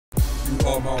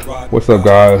What's up,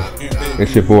 guys?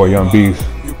 It's your boy Young Beast.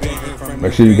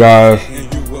 Make sure you guys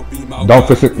don't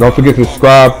forget to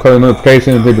subscribe, click the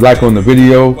notifications, leave a like on the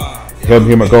video. Help me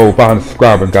hit my goal 500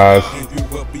 subscribers, guys.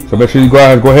 So make sure you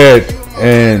guys go ahead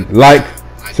and like,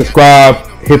 subscribe,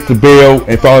 hit the bell,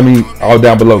 and follow me all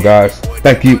down below, guys.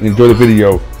 Thank you. Enjoy the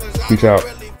video. Peace out.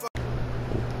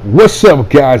 What's up,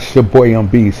 guys? It's your boy Young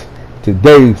Beast.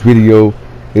 Today's video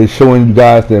is showing you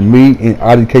guys that me and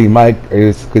IDK Mike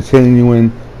is continuing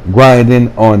grinding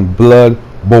on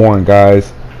Bloodborne,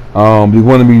 guys. We're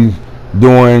going to be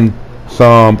doing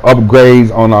some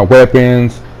upgrades on our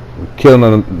weapons, killing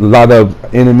a lot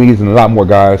of enemies and a lot more,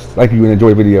 guys. Thank you and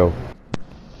enjoy the video.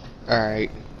 Alright,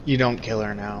 you don't kill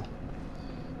her now.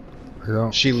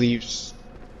 Yeah. She leaves.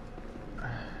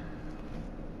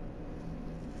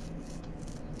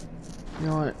 You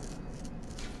know what?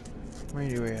 How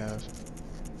many do we have?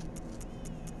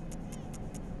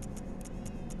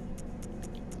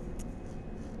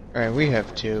 Alright, we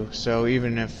have 2, so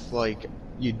even if, like,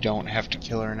 you don't have to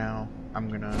kill her now, I'm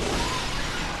gonna...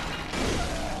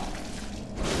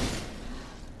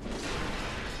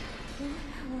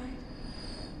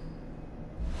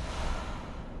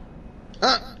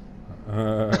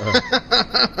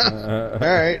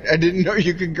 Alright, I didn't know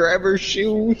you could grab her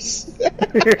shoes.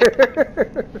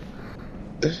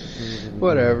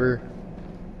 Whatever.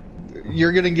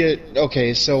 You're gonna get...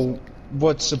 Okay, so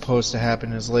what's supposed to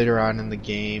happen is later on in the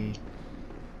game,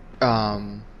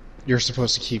 you're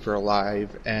supposed to keep her alive,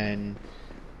 and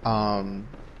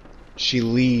she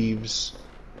leaves,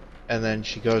 and then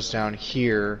she goes down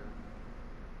here,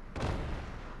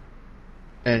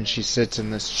 and she sits in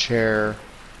this chair.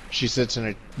 She sits in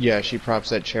a... Yeah, she props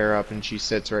that chair up, and she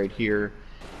sits right here,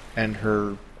 and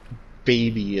her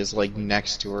baby is, like,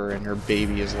 next to her, and her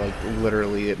baby is, like,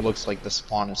 literally, it looks like the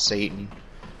spawn of Satan.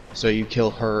 So you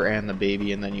kill her and the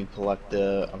baby, and then you collect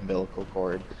the umbilical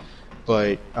cord.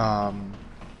 But,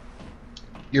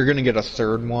 you're gonna get a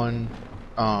third one,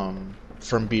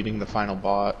 from beating the final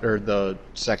boss, or the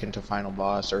second to final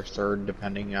boss, or third,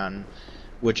 depending on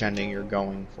which ending you're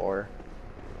going for.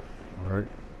 Alright.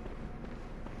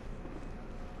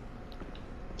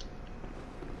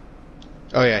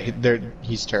 Oh yeah,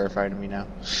 he's terrified of me now.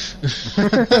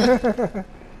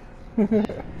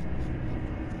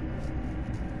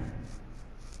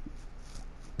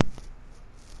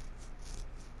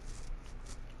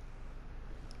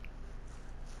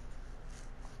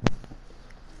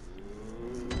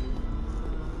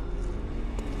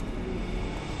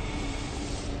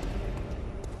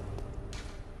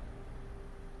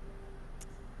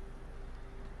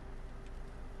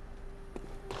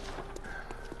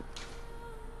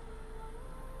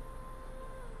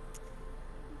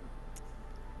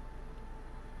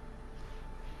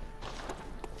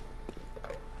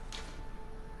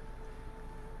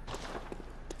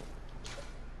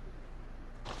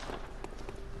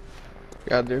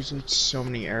 God, there's like so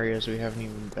many areas we haven't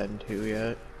even been to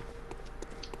yet.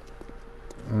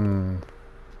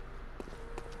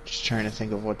 Just trying to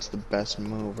think of what's the best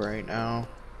move right now,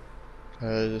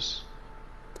 because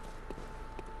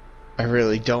I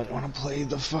really don't want to play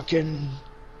the fucking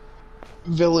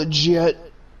village yet.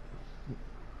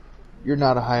 You're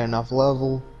not a high enough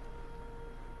level.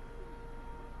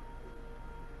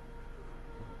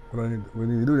 What do I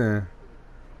need to do then?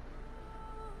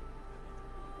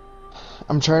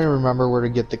 I'm trying to remember where to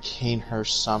get the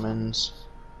Canehurst summons.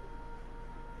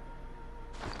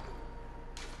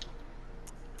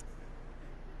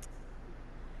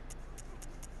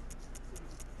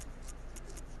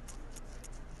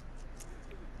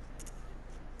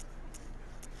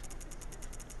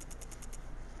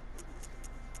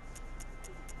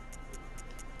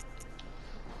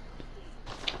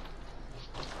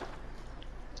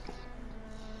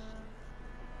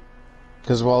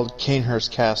 Because while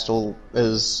Canehurst Castle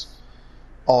is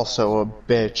also a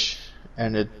bitch,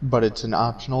 but it's an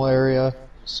optional area,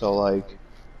 so like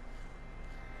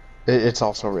it's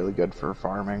also really good for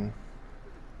farming.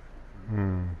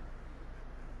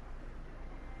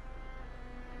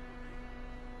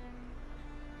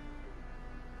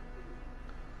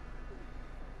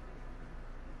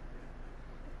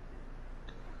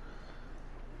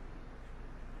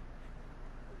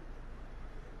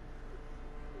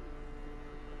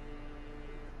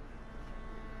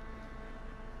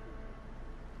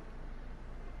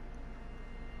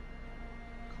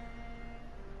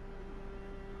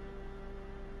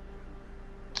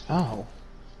 Oh.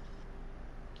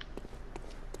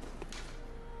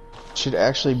 Should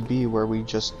actually be where we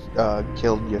just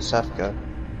killed Yosefka.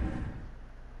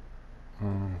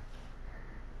 Hmm.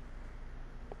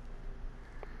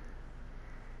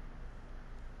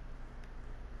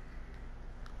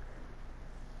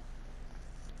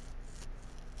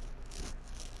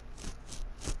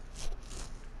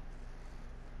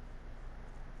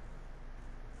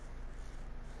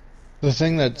 The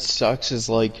thing that sucks is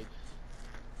like,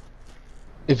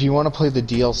 if you want to play the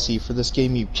DLC for this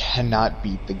game, you cannot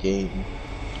beat the game.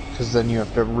 Because then you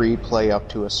have to replay up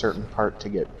to a certain part to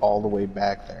get all the way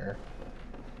back there.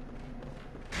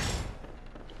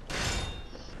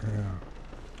 Yeah.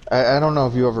 I don't know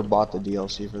if you ever bought the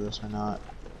DLC for this or not.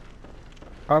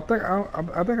 I think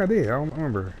I did. I don't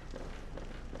remember.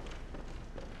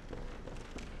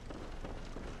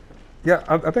 Yeah,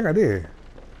 I think I did.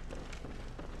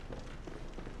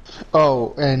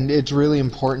 Oh, and it's really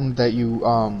important that you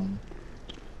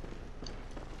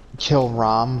kill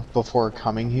Rom before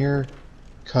coming here,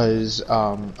 because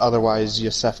otherwise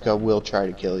Yosefka will try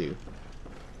to kill you.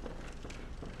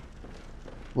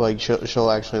 Like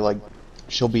she'll actually like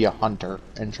she'll be a hunter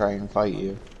and try and fight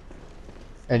you,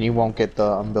 and you won't get the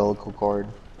umbilical cord.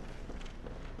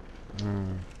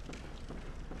 Mm.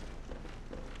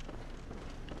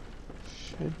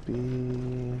 Should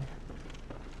be.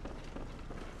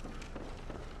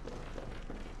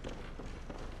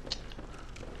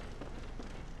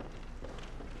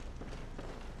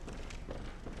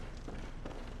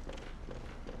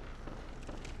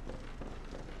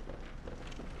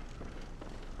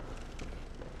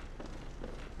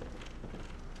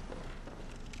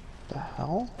 The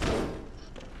hell?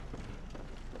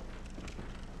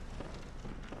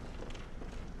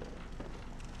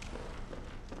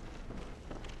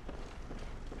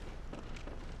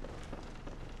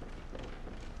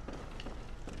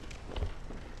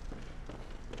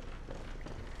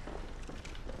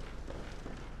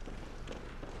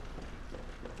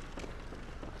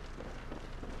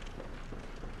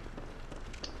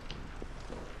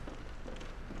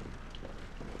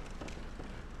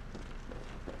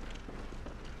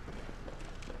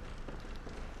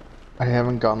 I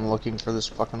haven't gone looking for this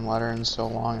fucking letter in so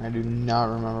long, I do not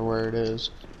remember where it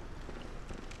is.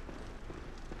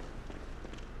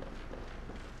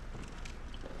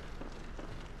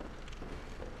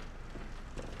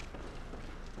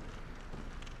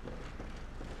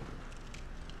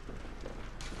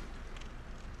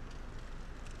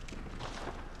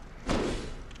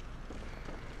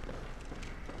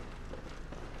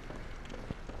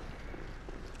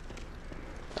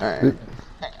 Alright.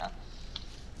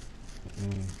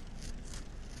 Mm.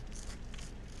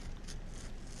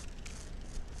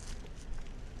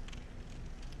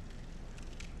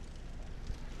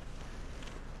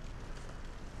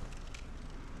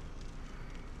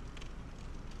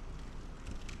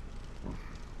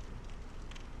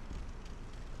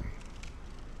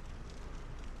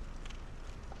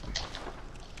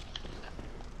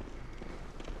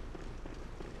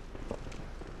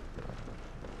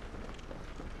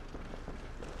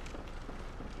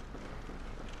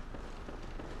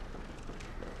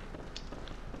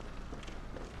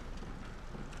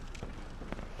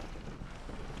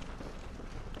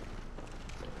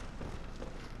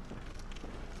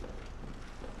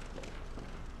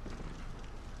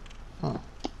 Huh.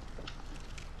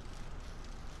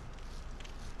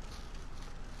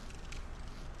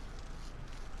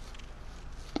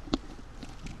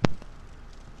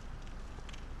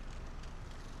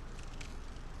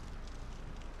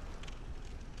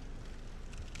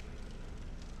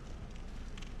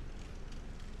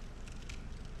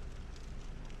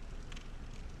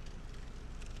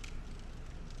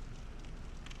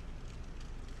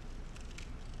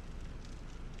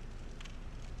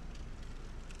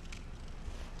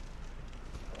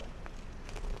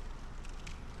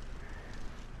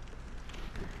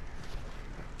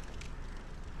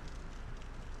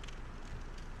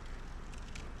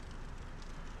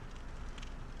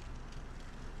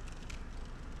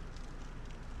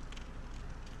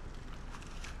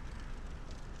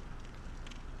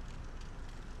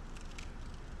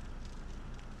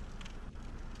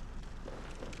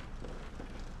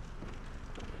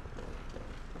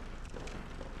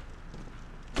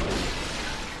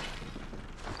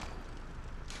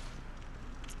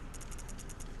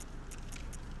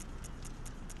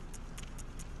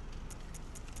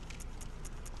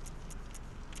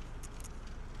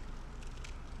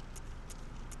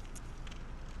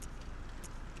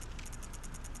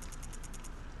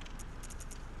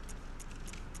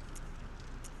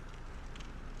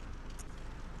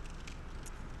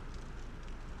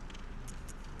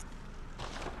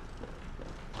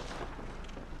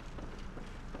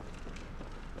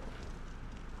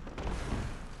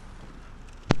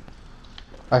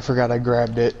 I forgot I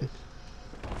grabbed it.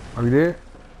 Oh, you did?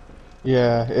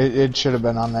 Yeah, it should have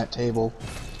been on that table.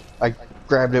 I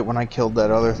grabbed it when I killed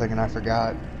that other thing and I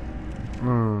forgot.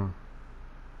 Hmm.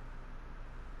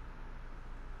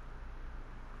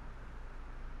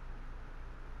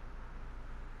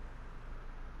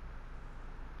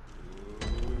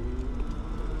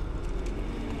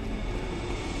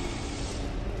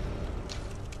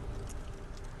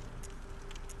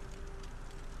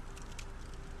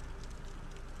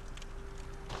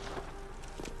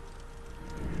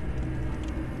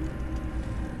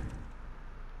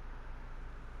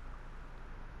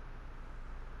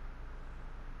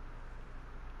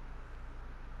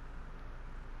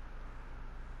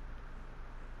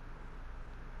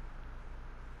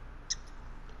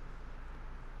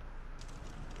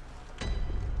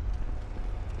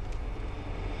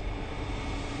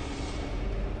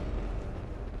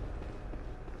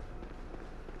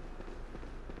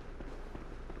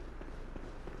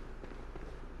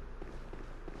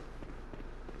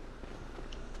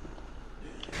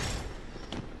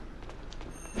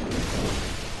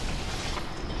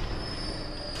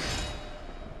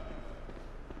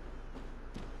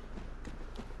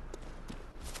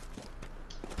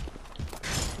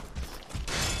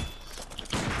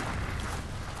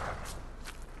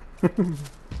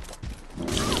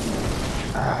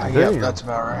 Yep, that's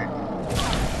about right.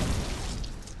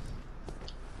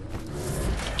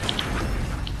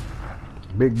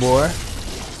 Big boy.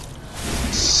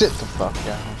 Sit the fuck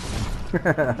down.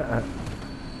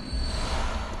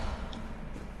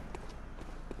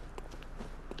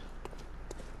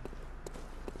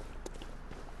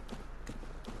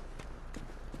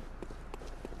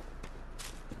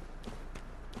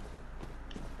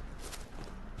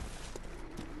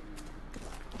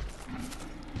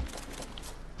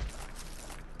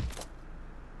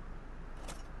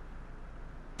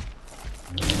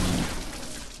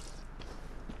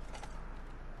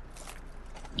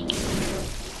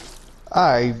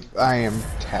 I am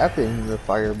tapping the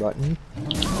fire button.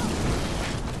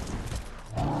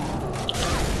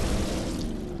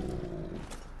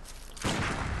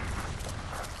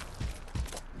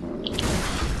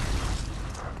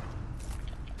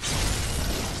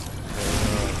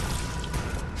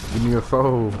 Give me your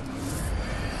soul.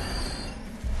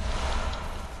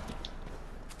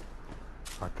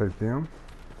 I take them.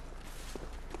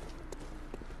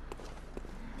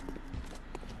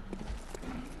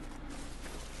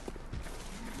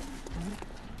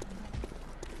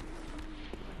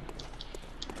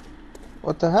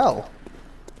 What the hell?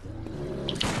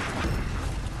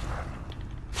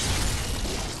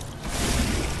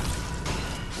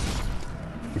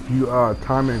 If you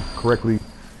time it correctly,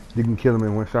 you can kill him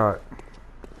in one shot.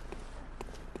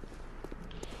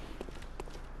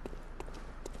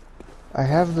 I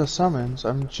have the summons.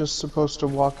 I'm just supposed to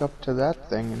walk up to that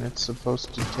thing and it's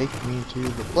supposed to take me to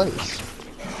the place.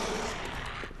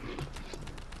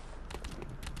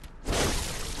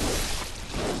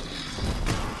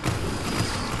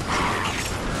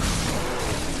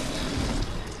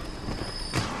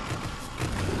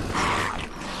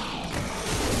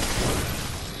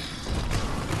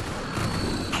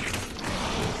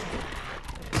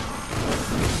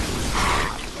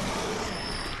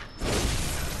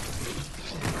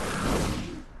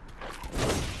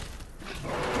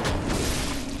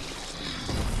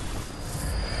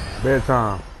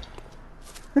 Bedtime.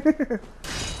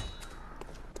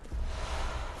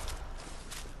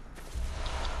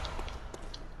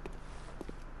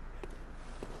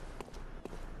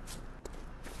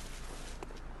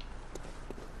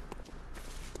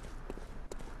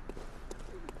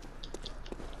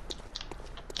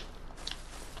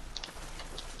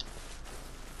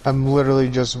 I'm literally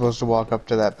just supposed to walk up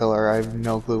to that pillar. I have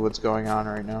no clue what's going on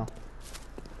right now.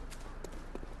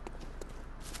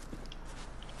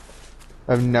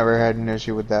 I've never had an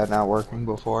issue with that not working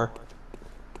before.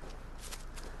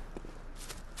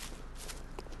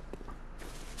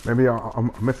 Maybe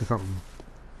I'm missing something.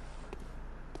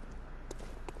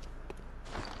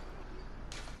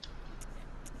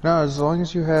 No, as long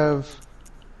as you have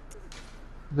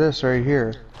this right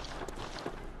here,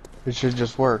 it should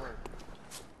just work.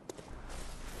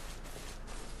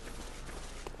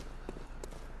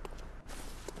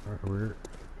 That's weird.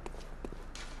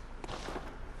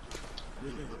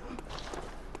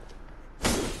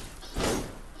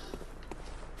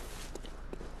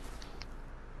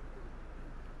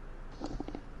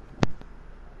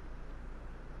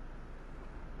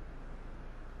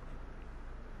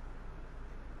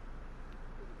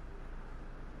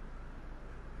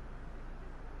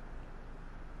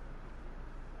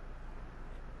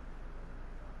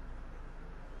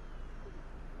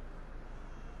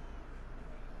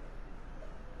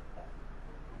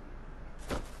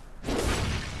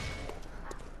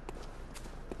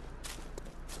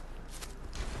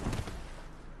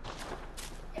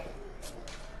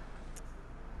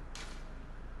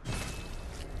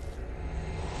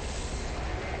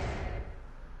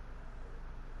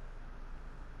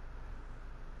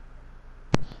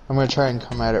 I'm gonna try and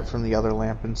come at it from the other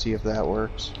lamp and see if that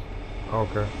works.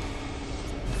 Okay.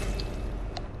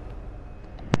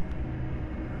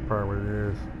 Probably what it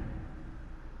is.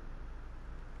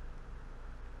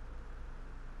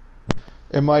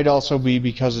 It might also be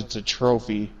because it's a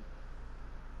trophy.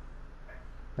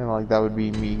 And like that would be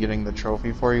me getting the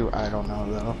trophy for you. I don't know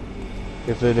though.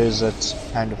 If it is, that's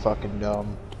kind of fucking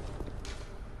dumb.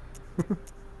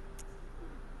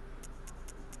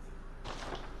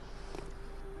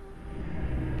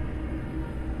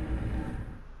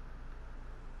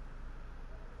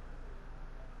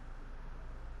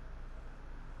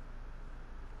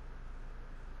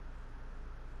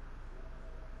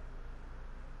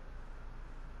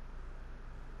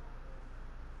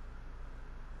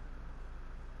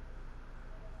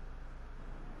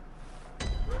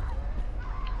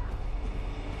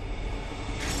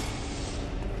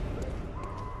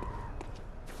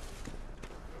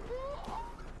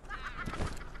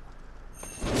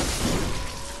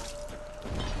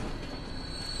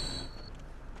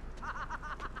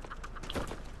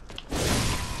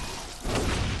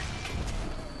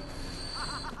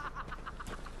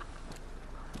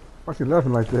 Why she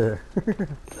laughing like that?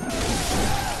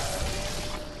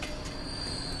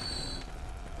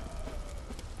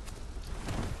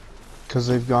 Because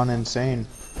they've gone insane.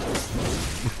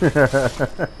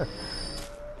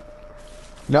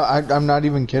 No, I'm not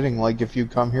even kidding. Like, if you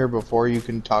come here before, you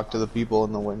can talk to the people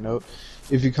in the window.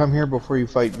 If you come here before you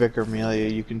fight Vic or Amelia,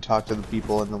 you can talk to the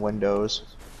people in the windows.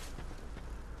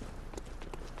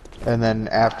 And then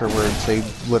afterwards, they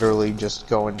literally just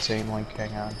go insane. Like,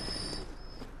 hang on.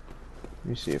 Let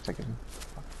me see if I can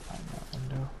find that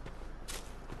window.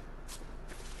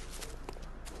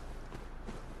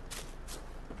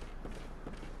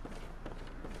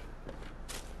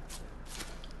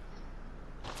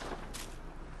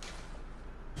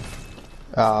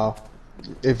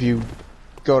 If you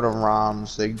go to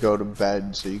ROMs, they go to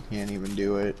bed, so you can't even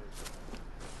do it.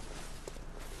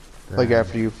 Damn. Like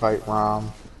after you fight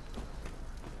ROM.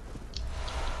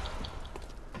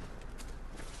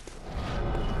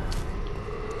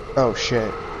 Oh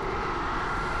shit.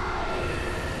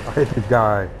 I hate this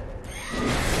guy.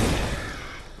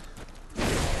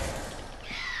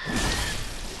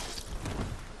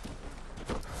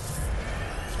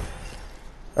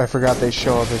 I forgot they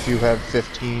show up if you have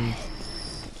 15.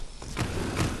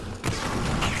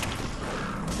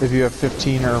 If you have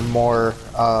 15 or more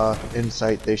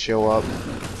insight, they show up.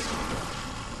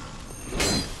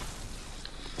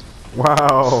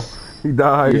 Wow, he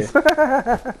dies.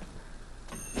 Yeah.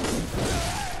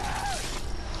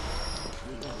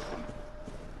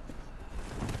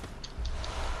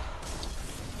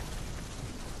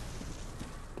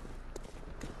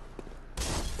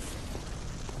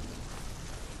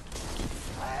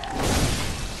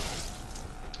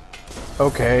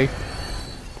 Okay.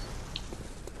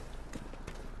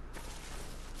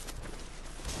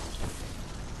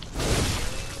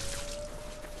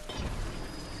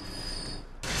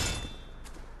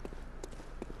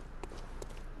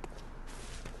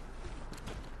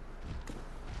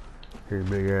 Hey,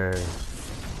 big ass.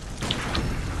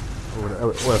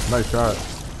 Oh, that's a nice shot.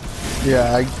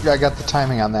 Yeah, I got the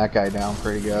timing on that guy down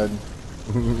pretty good.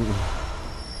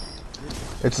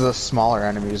 It's the smaller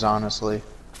enemies, honestly.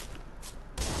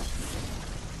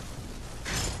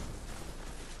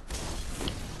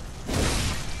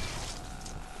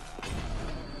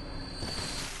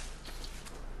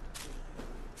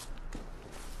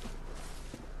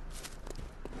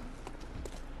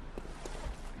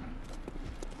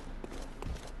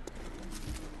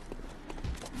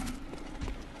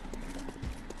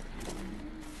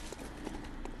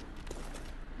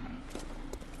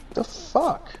 The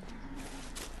fuck?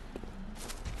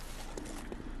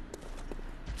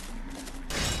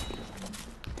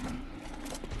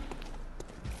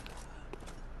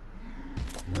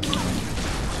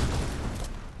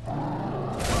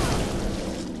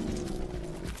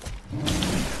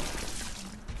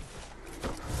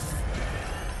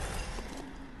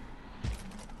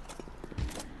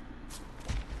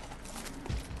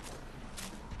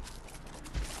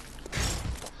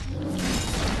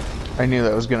 I knew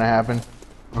that was gonna happen.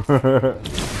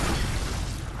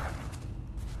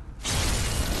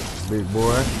 Big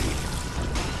boy.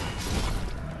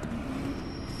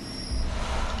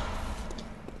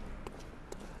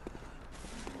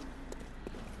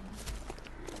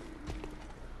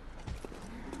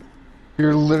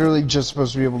 You're literally just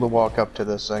supposed to be able to walk up to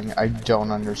this thing. I don't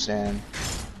understand.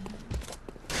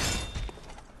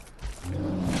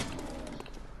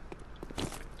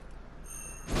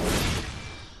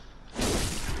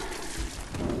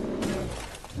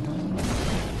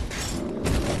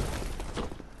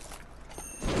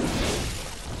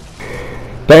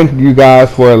 Thank you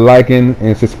guys for liking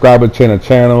and subscribing to the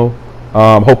channel.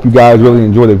 Hope you guys really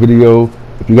enjoyed the video.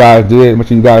 If you guys did, make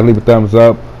sure you guys leave a thumbs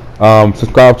up.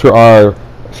 Subscribe to our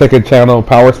second channel,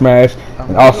 Power Smash,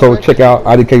 and also check out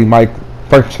IDK Mike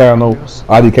first channel,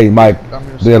 IDK Mike.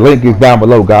 The link is down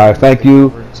below, guys. Thank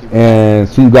you, and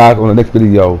see you guys on the next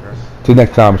video. Till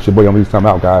next time, it's your boy Young Beast. Time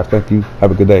out, guys. Thank you.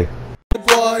 Have a good day.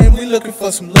 We looking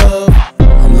for some love.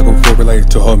 I'm looking for a relator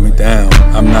to hold me down.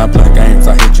 I'm not playing games,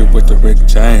 I hit you with the Rick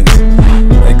James.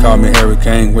 They call me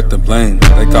Hurricane with the bling.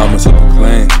 They call me super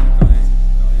clean.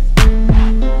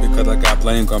 Because I got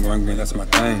bling, got my green, that's my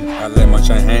thing. I let my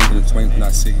chain hang in the swing when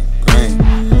I see green.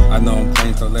 I know I'm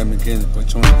playing, so let me get in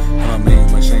between. I'm a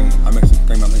mean machine, I make some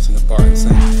green, my links in the bar and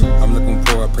sing. I'm looking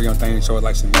for a pretty young thing, show it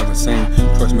like she never seen.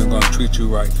 Trust me, I'm gonna treat you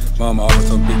right. Mama always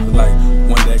told me like,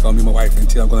 one day I'm gonna be my wife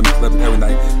until I'm gonna be clubbing every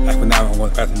night. Like for now, I'm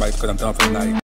gonna pass the mic because I'm done for the night.